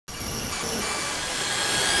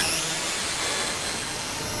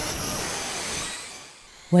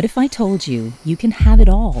What if I told you you can have it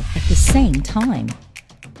all at the same time?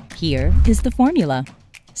 Here is the formula.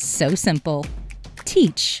 So simple.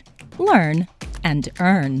 Teach, learn, and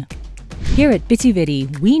earn. Here at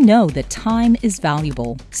bitividi, we know that time is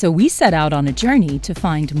valuable, so we set out on a journey to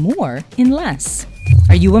find more in less.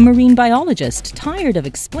 Are you a marine biologist tired of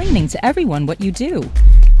explaining to everyone what you do?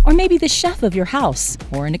 Or maybe the chef of your house,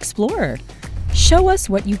 or an explorer? Show us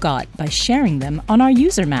what you got by sharing them on our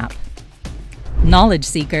user map. Knowledge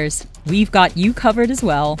seekers, we've got you covered as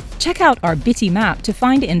well. Check out our Biti map to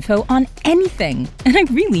find info on anything, and I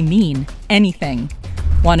really mean anything.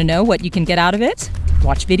 Want to know what you can get out of it?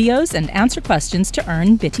 Watch videos and answer questions to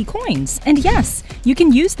earn Biti coins. And yes, you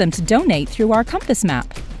can use them to donate through our compass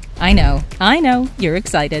map. I know, you're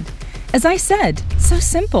excited. As I said, so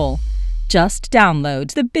simple. Just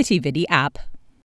download the bitividi app.